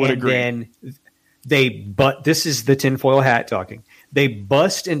 I would agree. And then but this is the tinfoil hat talking. They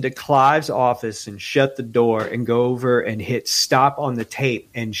bust into Clive's office and shut the door and go over and hit stop on the tape.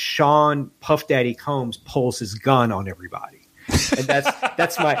 And Sean Puff Daddy Combs pulls his gun on everybody. And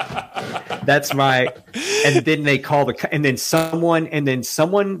that's my. And then they call someone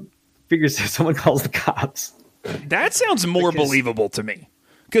figures that someone calls the cops. That sounds more believable to me.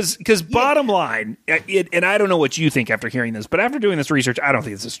 Because bottom line, and I don't know what you think after hearing this, but after doing this research, I don't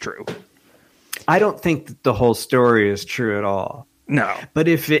think this is true. I don't think that the whole story is true at all. No. But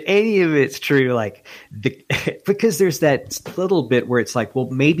if any of it's true, because there's that little bit where it's like, well,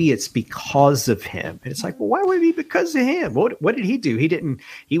 maybe it's because of him. And it's like, well, why would it be because of him? What did he do?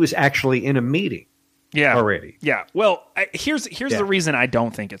 He was actually in a meeting already. Yeah. Well, here's the reason I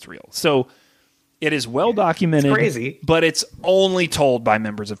don't think it's real. So it is well documented, it's crazy, but it's only told by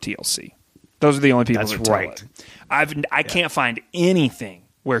members of TLC. Those are the only people that tell it. I can't find anything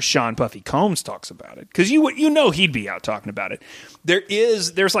where Sean Puffy Combs talks about it, because you know he'd be out talking about it.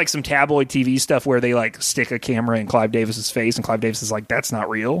 There's like some tabloid TV stuff where they like stick a camera in Clive Davis's face, and Clive Davis is like, that's not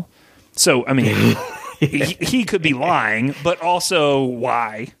real. So I mean, he could be lying, but also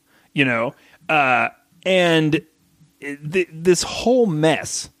why, and this whole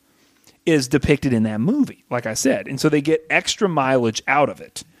mess is depicted in that movie, like I said, and so they get extra mileage out of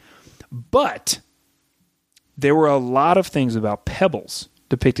it. But there were a lot of things about Pebbles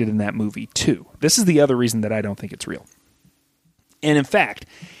depicted in that movie too. This is the other reason that I don't think it's real. And in fact,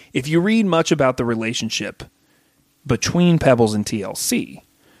 if you read much about the relationship between Pebbles and TLC,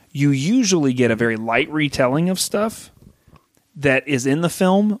 you usually get a very light retelling of stuff that is in the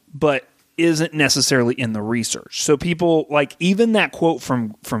film, but isn't necessarily in the research. So people, like, even that quote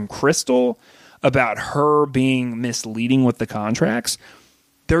from Crystal about her being misleading with the contracts,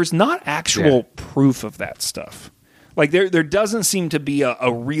 there's not actual proof of that stuff. Like, there doesn't seem to be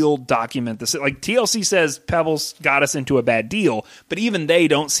a real document. Like, TLC says Pebbles got us into a bad deal, but even they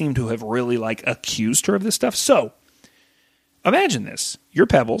don't seem to have really, like, accused her of this stuff. So, imagine this. You're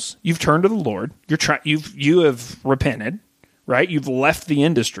Pebbles. You've turned to the Lord. You have repented, right? You've left the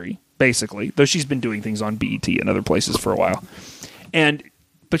industry, basically, though she's been doing things on BET and other places for a while.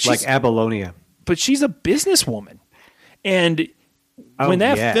 But she's like Abylonia. But she's a businesswoman. And when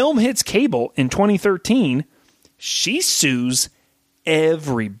that film hits cable in 2013, she sues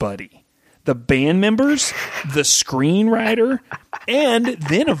everybody. The band members, the screenwriter, and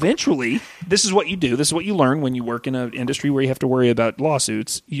then eventually, this is what you do. This is what you learn when you work in an industry where you have to worry about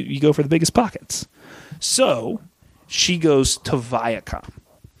lawsuits. You go for the biggest pockets. So she goes to Viacom.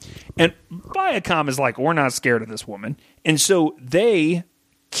 And Viacom is like, we're not scared of this woman. And so they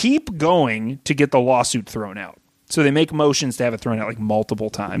keep going to get the lawsuit thrown out. So they make motions to have it thrown out like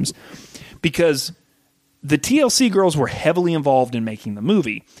multiple times because the TLC girls were heavily involved in making the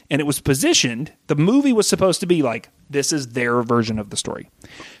movie, and it was positioned, the movie was supposed to be like, this is their version of the story.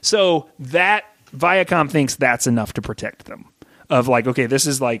 So that Viacom thinks that's enough to protect them. Of like, okay, this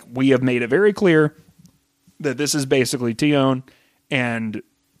is like, we have made it very clear that this is basically Tion and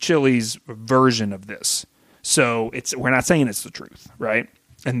Chili's version of this. So we're not saying it's the truth, right?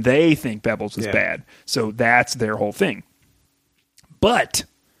 And they think Pebbles is bad. So that's their whole thing. But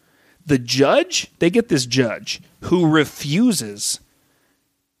the judge, they get this judge who refuses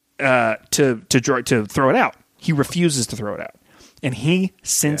to throw it out. He refuses to throw it out. And he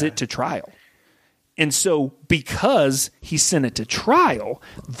sends it to trial. And so because he sent it to trial,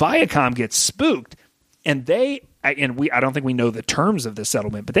 Viacom gets spooked. And I don't think we know the terms of the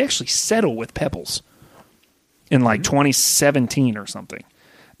settlement, but they actually settle with Pebbles in like 2017 or something.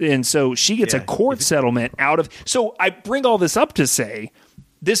 And so she gets a court settlement out of... So I bring all this up to say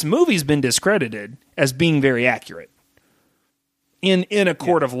this movie's been discredited as being very accurate in a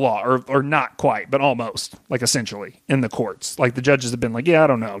court of law, or not quite, but almost, like essentially, in the courts. Like the judges have been like, I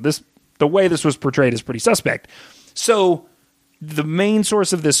don't know. The way this was portrayed is pretty suspect. So the main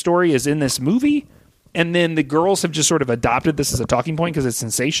source of this story is in this movie, and then the girls have just sort of adopted this as a talking point because it's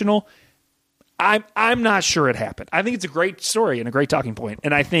sensational. I'm not sure it happened. I think it's a great story and a great talking point.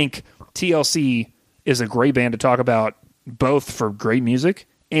 And I think TLC is a great band to talk about, both for great music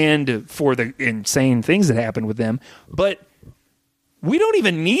and for the insane things that happened with them. But we don't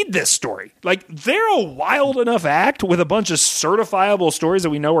even need this story. Like, they're a wild enough act with a bunch of certifiable stories that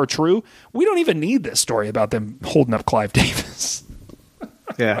we know are true. We don't even need this story about them holding up Clive Davis.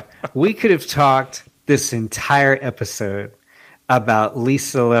 Yeah. We could have talked this entire episode about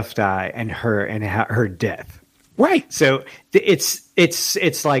Lisa Left Eye and her death. Right. So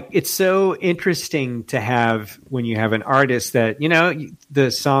it's like, it's so interesting to have when you have an artist that,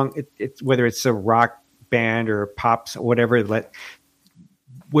 the song, whether it's a rock band or pops or whatever,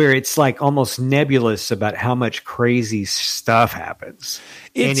 where it's like almost nebulous about how much crazy stuff happens.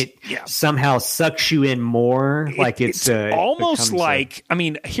 And it somehow sucks you in more. It's almost like, I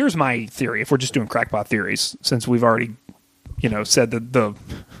mean, here's my theory. If we're just doing crackpot theories, since we've already, said that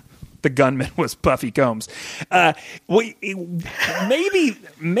the gunman was Puffy Combs. Maybe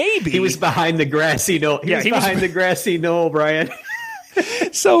he was behind the grassy knoll. He was behind the grassy knoll, Brian.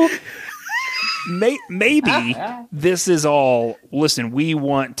 So maybe this is all. Listen, we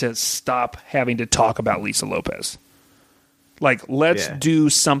want to stop having to talk about Lisa Lopez. Like, let's do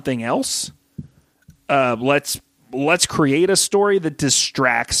something else. Let's create a story that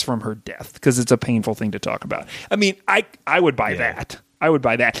distracts from her death, because it's a painful thing to talk about. I mean, I would buy that. I would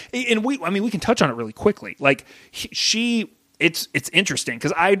buy that. And we can touch on it really quickly. Like, it's interesting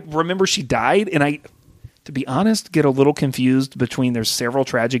because I remember she died, and I, to be honest, get a little confused between there's several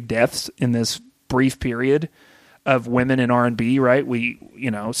tragic deaths in this brief period of women in R&B, right?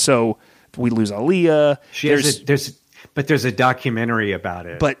 So we lose Aaliyah. There's a documentary about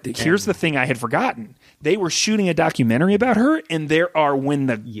it. But here's the thing I had forgotten. They were shooting a documentary about her, and there are when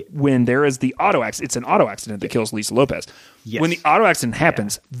there is the auto accident, it's an auto accident that kills Lisa Lopez. Yes. When the auto accident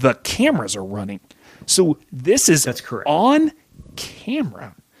happens, the cameras are running. So this is on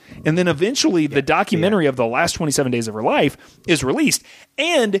camera. And then eventually the documentary of the last 27 days of her life is released.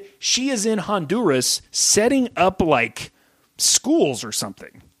 And she is in Honduras setting up like schools or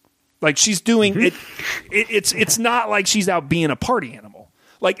something. Like she's doing it. It's not like she's out being a party animal.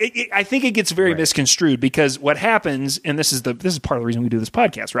 Like I think it gets very misconstrued, because what happens, and this is part of the reason we do this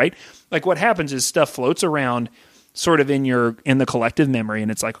podcast, right? Like what happens is stuff floats around sort of in the collective memory,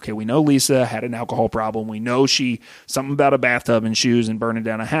 and it's like, okay, we know Lisa had an alcohol problem. We know something about a bathtub and shoes and burning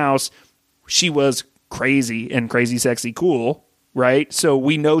down a house. She was crazy and crazy, sexy, cool. Right? So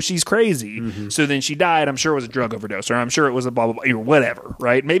we know she's crazy. Mm-hmm. So then she died. I'm sure it was a drug overdose, or I'm sure it was a blah, blah, blah, or whatever,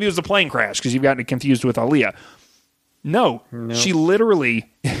 right? Maybe it was a plane crash because you've gotten it confused with Aaliyah. No, she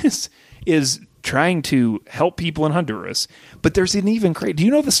literally is trying to help people in Honduras. But there's an even crazy. Do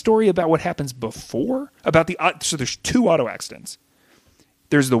you know the story about what happens before? So there's two auto accidents.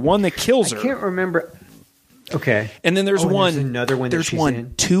 There's the one that kills her. I can't remember. Okay. And then there's one. There's another one. There's one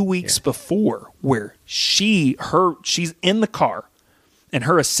in 2 weeks before where she's in the car, and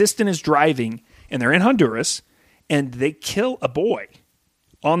her assistant is driving, and they're in Honduras, and they kill a boy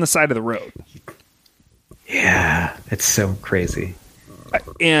on the side of the road. Yeah, it's so crazy.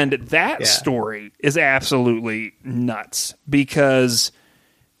 And that story is absolutely nuts, because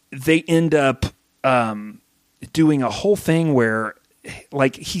they end up doing a whole thing where,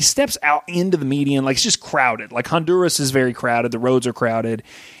 like, he steps out into the median, like it's just crowded. Like Honduras is very crowded, the roads are crowded,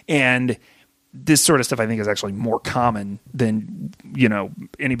 and this sort of stuff I think is actually more common than,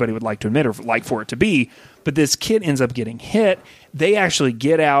 anybody would like to admit or like for it to be. But this kid ends up getting hit. They actually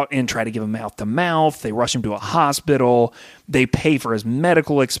get out and try to give him mouth to mouth. They rush him to a hospital. They pay for his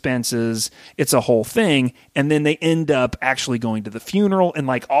medical expenses. It's a whole thing. And then they end up actually going to the funeral. And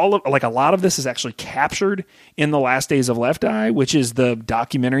a lot of this is actually captured in The Last Days of Left Eye, which is the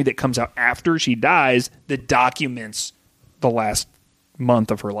documentary that comes out after she dies that documents the last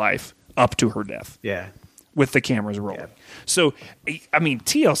month of her life up to her death. Yeah. With the cameras rolling. Yeah. So, I mean,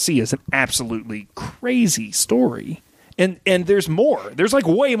 TLC is an absolutely crazy story. And there's more. There's like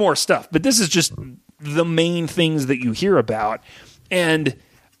way more stuff. But this is just the main things that you hear about. And,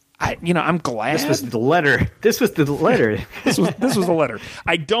 I'm glad. This was the letter. This was the letter. This was the letter.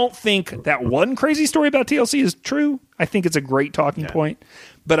 I don't think that one crazy story about TLC is true. I think it's a great talking point.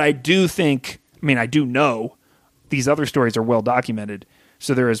 But I do know these other stories are well documented.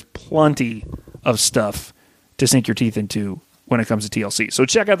 So there is plenty of stuff to sink your teeth into when it comes to TLC. So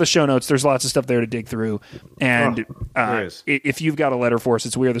check out the show notes. There's lots of stuff there to dig through. And if you've got a letter for us,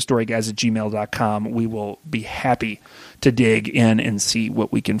 it's wearethestoryguys@gmail.com. We will be happy to dig in and see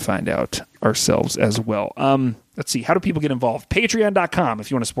what we can find out ourselves as well. Let's see. How do people get involved? Patreon.com if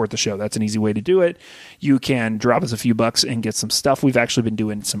you want to support the show. That's an easy way to do it. You can drop us a few bucks and get some stuff. We've actually been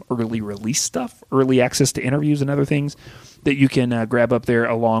doing some early release stuff, early access to interviews and other things that you can grab up there,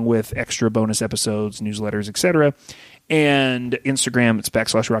 along with extra bonus episodes, newsletters, etc. And Instagram, it's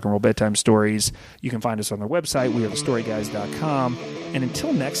 /rockandroll bedtime stories. You can find us on their website, wearethestoryguys.com. And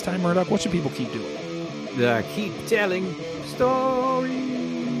until next time, Murdoch, what should people keep doing? Keep telling stories.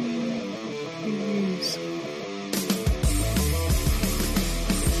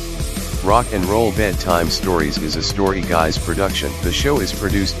 Rock and Roll Bedtime Stories is a Story Guys production. The show is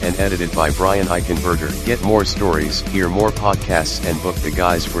produced and edited by Brian Eichenberger. Get more stories, hear more podcasts, and book the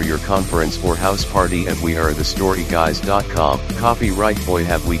guys for your conference or house party at wearethestoryguys.com. Copyright Boy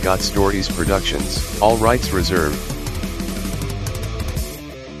Have We Got Stories Productions. All rights reserved.